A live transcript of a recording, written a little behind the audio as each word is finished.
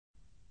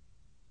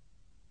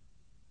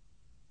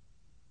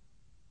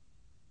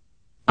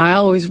I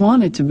always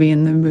wanted to be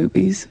in the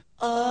movies.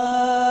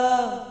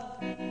 I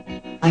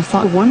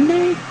thought one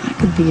day I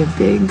could be a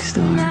big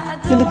star.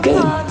 You look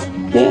good.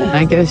 Yeah.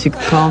 I guess you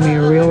could call me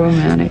a real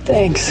romantic.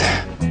 Thanks.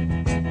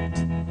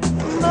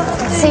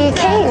 So you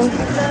came?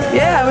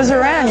 Yeah, I was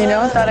around,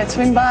 thought I'd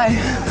swing by.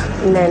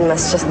 Men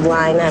must just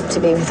line up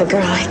to be with a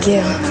girl like you.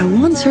 I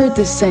once heard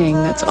this saying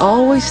that's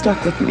always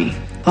stuck with me.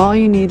 All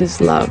you need is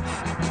love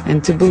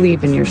and to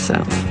believe in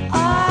yourself.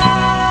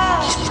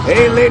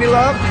 Hey, lady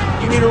love,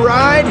 you need a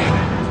ride?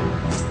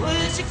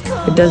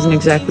 It doesn't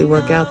exactly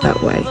work out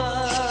that way.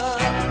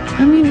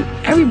 I mean,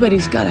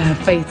 everybody's got to have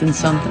faith in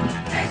something.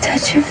 I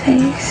touch your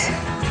face.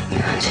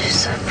 You're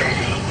just so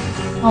pretty.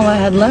 All I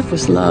had left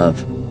was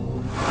love.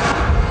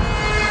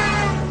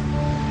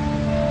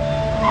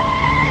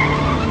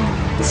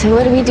 So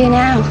what do we do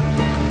now?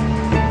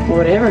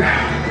 Whatever.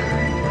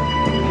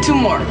 2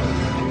 more.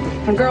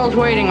 A girl's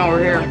waiting over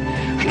here.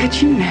 I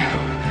got you now.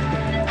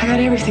 I got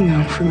everything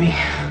going for me.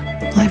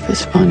 Life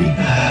is funny.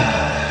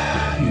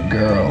 You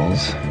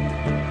girls.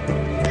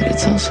 But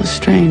it's also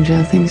strange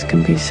how things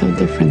can be so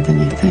different than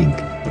you think.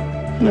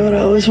 You know what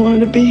I always wanted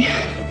to be?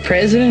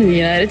 President of the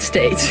United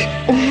States.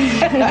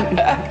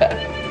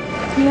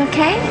 You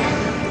okay?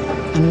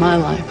 In my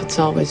life, it's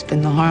always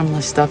been the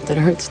harmless stuff that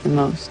hurts the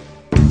most.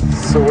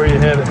 So where you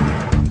headed?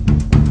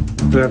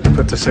 We have to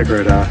put the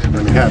cigarette out.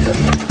 Let me have it.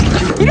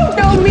 You don't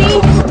know me!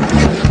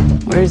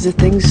 Where's the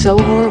thing so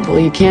horrible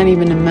you can't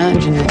even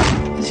imagine it?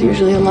 It's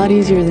usually a lot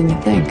easier than you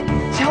think.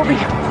 Shelby,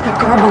 that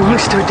girl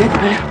belongs to a dead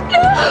man.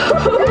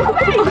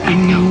 I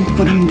know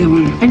what I'm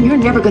doing. And you're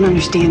never gonna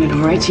understand it, all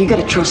right? So you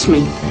gotta trust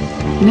me.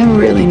 You never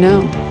really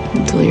know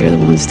until you're the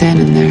one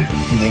standing there.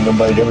 You think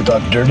nobody'd ever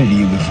talk dirty to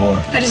you before?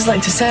 I just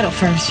like to settle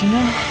first, Lee,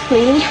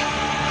 who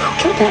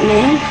killed that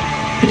man?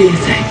 What do you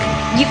think?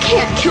 You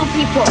can't kill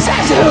people.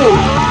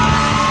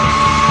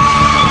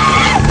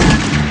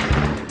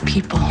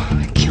 People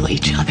kill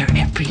each other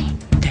every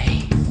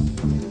day.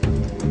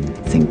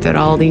 I think that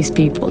all these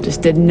people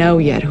just didn't know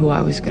yet who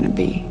I was going to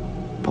be.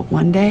 But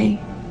one day,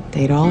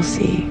 they'd all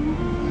see.